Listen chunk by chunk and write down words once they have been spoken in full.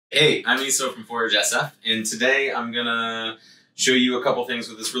Hey, I'm Iso from Forage SF, and today I'm gonna show you a couple things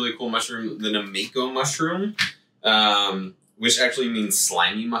with this really cool mushroom, the Nameko mushroom, which actually means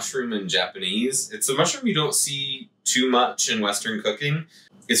slimy mushroom in Japanese. It's a mushroom you don't see too much in Western cooking.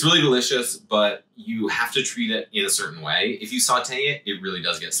 It's really delicious, but you have to treat it in a certain way. If you saute it, it really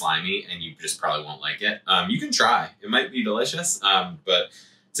does get slimy, and you just probably won't like it. You can try. It might be delicious, but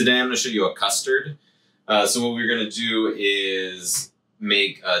today I'm gonna show you a custard. So what we're gonna do is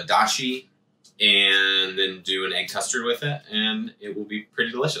make a dashi and then do an egg custard with it, and it will be pretty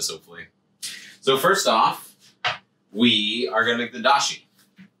delicious, hopefully. So first off, we are gonna make the dashi.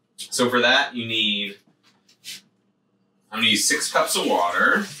 So for that, you need, I'm gonna use 6 cups of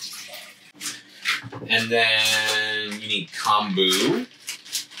water, and then you need kombu,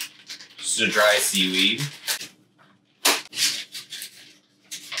 just a dry seaweed.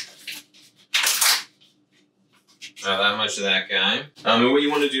 Not that much of that guy. And what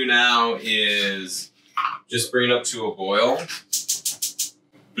you want to do now is just bring it up to a boil.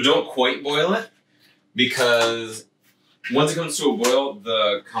 But don't quite boil it, because once it comes to a boil,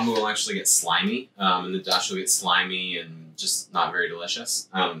 the kombu will actually get slimy, and the dashi will get slimy and just not very delicious,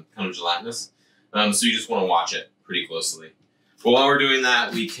 kind of gelatinous. So you just want to watch it pretty closely. But while we're doing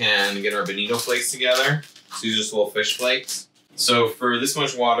that, we can get our bonito flakes together. So these are just little fish flakes. So for this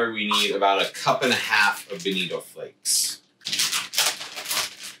much water, we need about 1.5 cups of bonito flakes.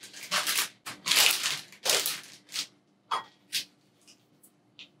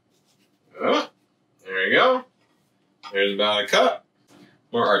 Oh, there you go. There's about 1 cup.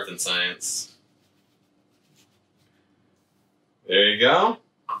 More art than science. There you go.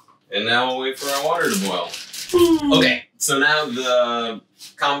 And now we'll wait for our water to boil. Okay, so now the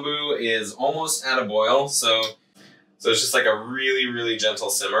kombu is almost at a boil, so it's just like a really, really gentle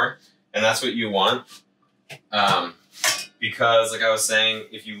simmer, and that's what you want. Because like I was saying,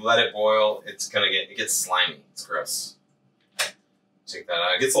 if you let it boil, it gets slimy. It's gross. Take that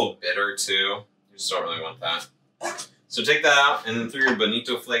out. It gets a little bitter too. You just don't really want that. So take that out, and then throw your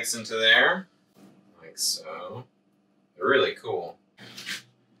bonito flakes into there, like so. They're really cool.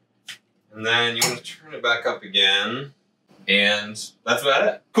 And then you want to turn it back up again. And that's about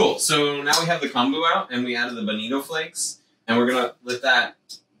it. Cool, so now we have the kombu out and we added the bonito flakes, and we're gonna let that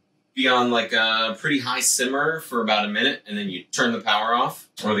be on like a pretty high simmer for about 1 minute, and then you turn the power off,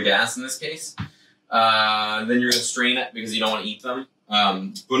 or the gas in this case. Then you're gonna strain it because you don't want to eat them.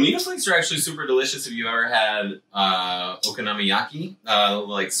 Bonito flakes are actually super delicious if you've ever had okonomiyaki,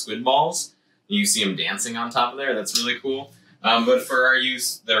 like squid balls. You see them dancing on top of there, that's really cool. But for our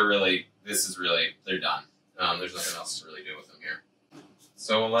use, they're done. There's nothing else to really do with them here.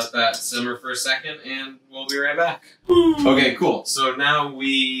 So we'll let that simmer for a second, and we'll be right back. Okay, cool. So now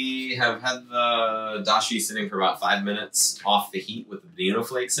we have had the dashi sitting for about 5 minutes off the heat with the bonito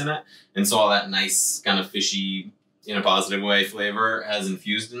flakes in it. And so all that nice kind of fishy, in a positive way, flavor has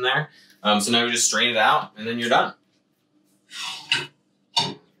infused in there. So now we just strain it out, and then you're done.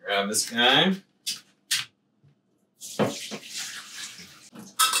 Grab this guy.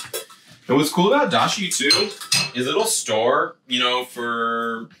 And what's cool about dashi too is it'll store,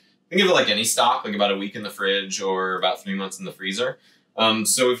 for, think of it like any stock, like about a week in the fridge or about 3 months in the freezer.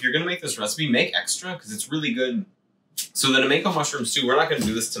 So if you're going to make this recipe, make extra because it's really good. So the Nameko mushrooms too, we're not going to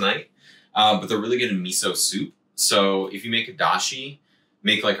do this tonight, but they're really good in miso soup. So if you make a dashi,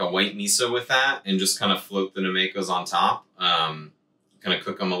 make like a white miso with that and just kind of float the Namekos on top, kind of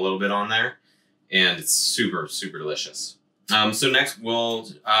cook them a little bit on there, and it's super, super delicious. So next we'll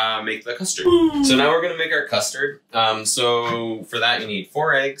make the custard. So now we're going to make our custard. So for that you need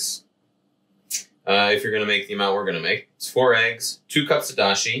 4 eggs. If you're going to make the amount we're going to make, it's 4 eggs, 2 cups of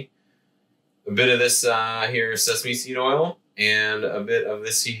dashi, a bit of this here sesame seed oil, and a bit of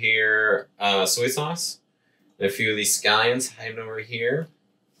this here soy sauce, and a few of these scallions hiding over here.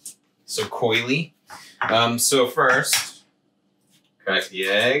 So coily. So first, crack the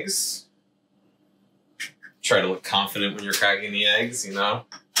eggs. Try to look confident when you're cracking the eggs, It's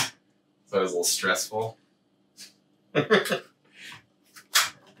always a little stressful. So if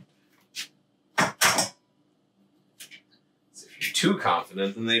you're too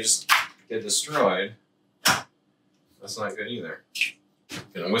confident, then they just get destroyed. That's not good either.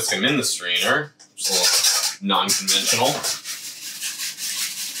 Gonna whisk them in the strainer, which is a little non-conventional.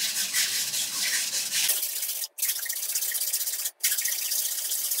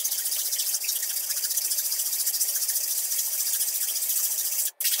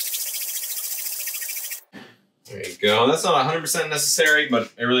 There you go. That's not 100% necessary,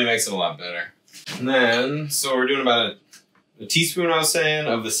 but it really makes it a lot better. And then, so we're doing about a teaspoon, I was saying,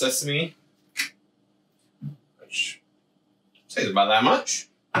 of the sesame, which I'd say it's about that much.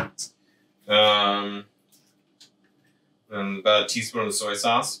 And about a teaspoon of soy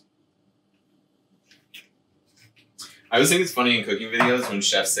sauce. I always think it's funny in cooking videos when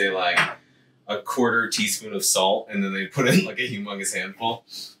chefs say like a quarter teaspoon of salt and then they put in like a humongous handful.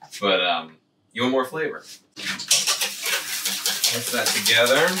 But you want more flavor. Mix that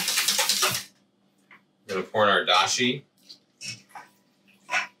together. I'm gonna pour in our dashi.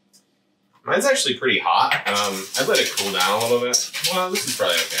 Mine's actually pretty hot. I'd let it cool down a little bit. Well, this is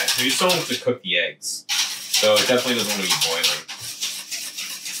probably okay. You just don't want to cook the eggs. So it definitely doesn't want to be boiling.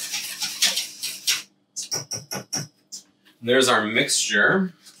 And there's our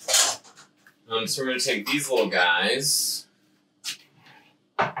mixture. So we're going to take these little guys,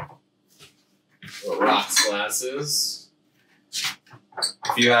 little rocks glasses.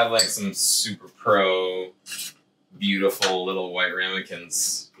 If you have like some super pro, beautiful little white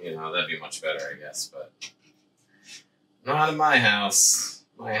ramekins, you know, that'd be much better, I guess. But not in my house.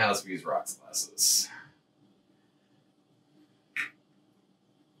 My house, we use rocks glasses.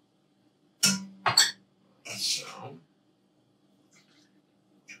 So,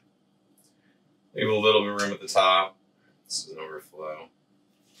 leave a little bit of room at the top. This is an overflow.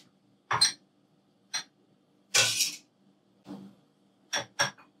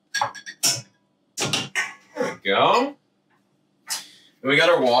 There we go. And we got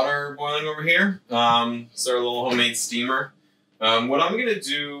our water boiling over here. It's our little homemade steamer. What I'm gonna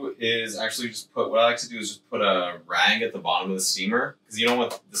do is actually just put, what I like to do is just put a rag at the bottom of the steamer, because you don't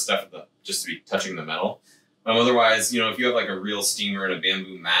want the stuff at the, just to be touching the metal. Otherwise, you know, if you have like a real steamer and a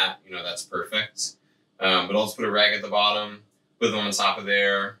bamboo mat, you know, that's perfect. But I'll just put a rag at the bottom, put them on top of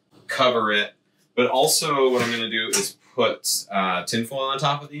there, cover it. But also what I'm gonna do is put tinfoil on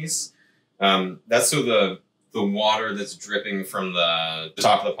top of these. That's so the water that's dripping from the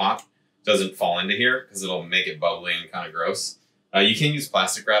top of the pot doesn't fall into here, because it'll make it bubbly and kind of gross. You can use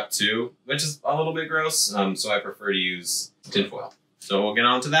plastic wrap too, which is a little bit gross, so I prefer to use tinfoil. So we'll get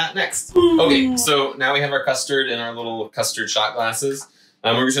on to that next. Okay, so now we have our custard in our little custard shot glasses.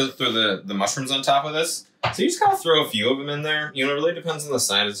 We're just gonna throw the mushrooms on top of this. So you just kind of throw a few of them in there. You know, it really depends on the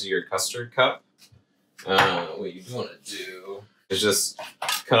size of your custard cup. What you do want to do is just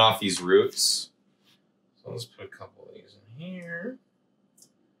cut off these roots. So let's put a couple of these in here.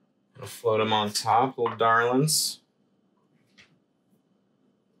 I'll float them on top, little darlings.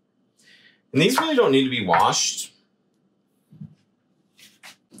 And these really don't need to be washed.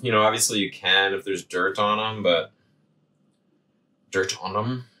 You know, obviously you can if there's dirt on them, but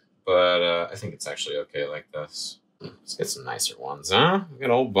I think it's actually okay like this. Let's get some nicer ones, huh? We got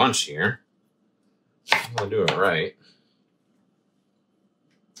a whole bunch here. I'm gonna do it right.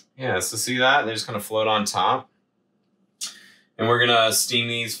 Yeah, so see that? They just kind of float on top. And we're gonna steam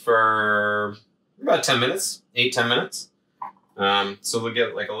these for about 10 minutes, 8-10 minutes. So they'll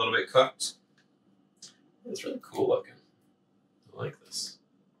get like a little bit cooked. It's really cool looking. I like this.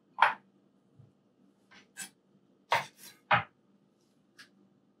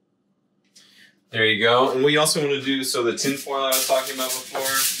 There you go. And we also want to do, so the tin foil I was talking about before,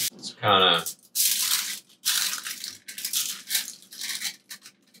 it's kind of,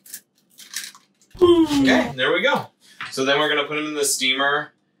 okay, there we go. So then we're going to put them in the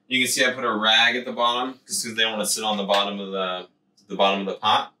steamer. You can see I put a rag at the bottom because they don't want to sit on the bottom of the bottom of the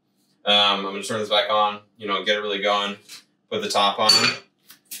pot. I'm going to turn this back on, you know, get it really going, put the top on.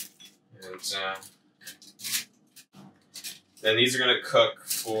 And then these are going to cook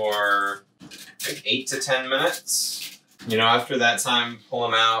for like 8 to 10 minutes. You know, after that time, pull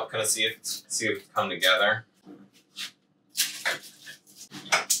them out, kind of see if it's come together.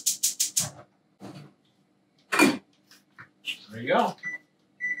 There you go.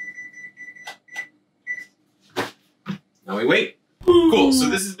 Now we wait. Cool, so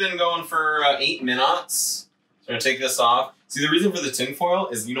this has been going for 8 minutes. So I'm gonna take this off. See, the reason for the tin foil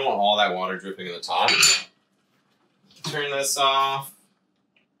is you don't want all that water dripping in the top. Turn this off.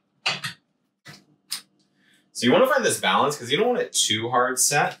 So you want to find this balance because you don't want it too hard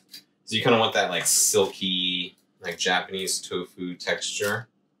set. So you kind of want that like silky, like Japanese tofu texture.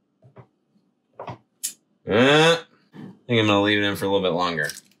 I think I'm gonna leave it in for a little bit longer.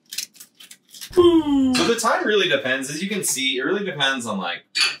 So the time really depends. As you can see, it really depends on like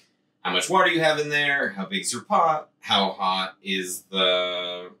how much water you have in there, how big's your pot, how hot is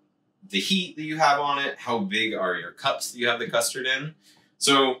the heat that you have on it, how big are your cups that you have the custard in.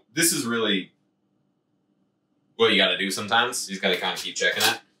 So this is really what you got to do sometimes. You just got to kind of keep checking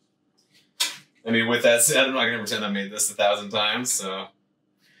it. I mean, with that said, I'm not going to pretend I made this 1,000 times, so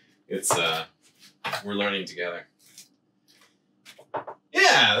it's we're learning together.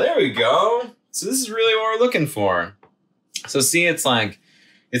 Yeah, there we go. So this is really what we're looking for. So see, it's like,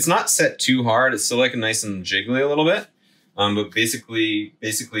 It's not set too hard. It's still like nice and jiggly a little bit, but basically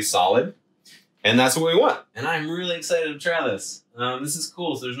solid. And that's what we want. And I'm really excited to try this. This is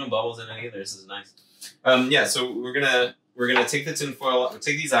cool. So there's no bubbles in it either. This is nice. Yeah. So we're gonna take the tin foil.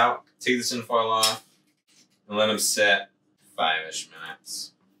 Take these out. Take the tin foil off, and let them sit 5-ish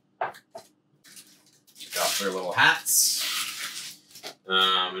minutes. Take off their little hats.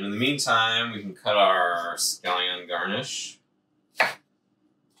 And in the meantime, we can cut our scallion garnish.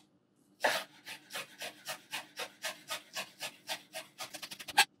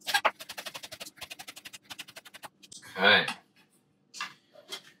 Okay.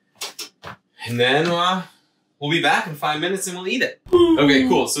 And then we'll be back in 5 minutes and we'll eat it. Okay,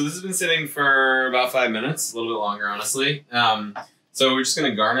 cool. So this has been sitting for about 5 minutes, a little bit longer, honestly. So we're just going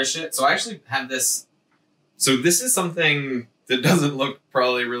to garnish it. So I actually have this. So this is something that doesn't look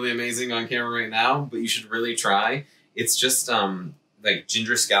probably really amazing on camera right now, but you should really try. It's just like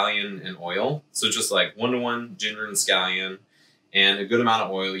ginger, scallion, and oil. So just like 1-to-1 ginger and scallion and a good amount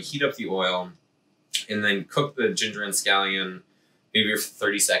of oil. You heat up the oil and then cook the ginger and scallion maybe for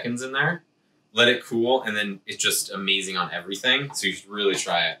 30 seconds in there. Let it cool, and then it's just amazing on everything. So you should really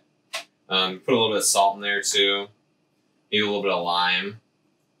try it. Put a little bit of salt in there too. Maybe a little bit of lime.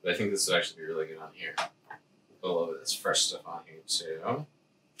 But I think this would actually be really good on here. Put a little bit of this fresh stuff on here too.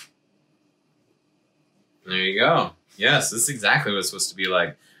 There you go. Yes, this is exactly what it's supposed to be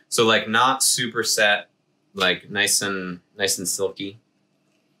like. So like not super set, like nice and silky.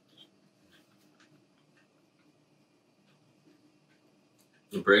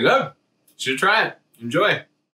 Pretty good. Should try it. Enjoy.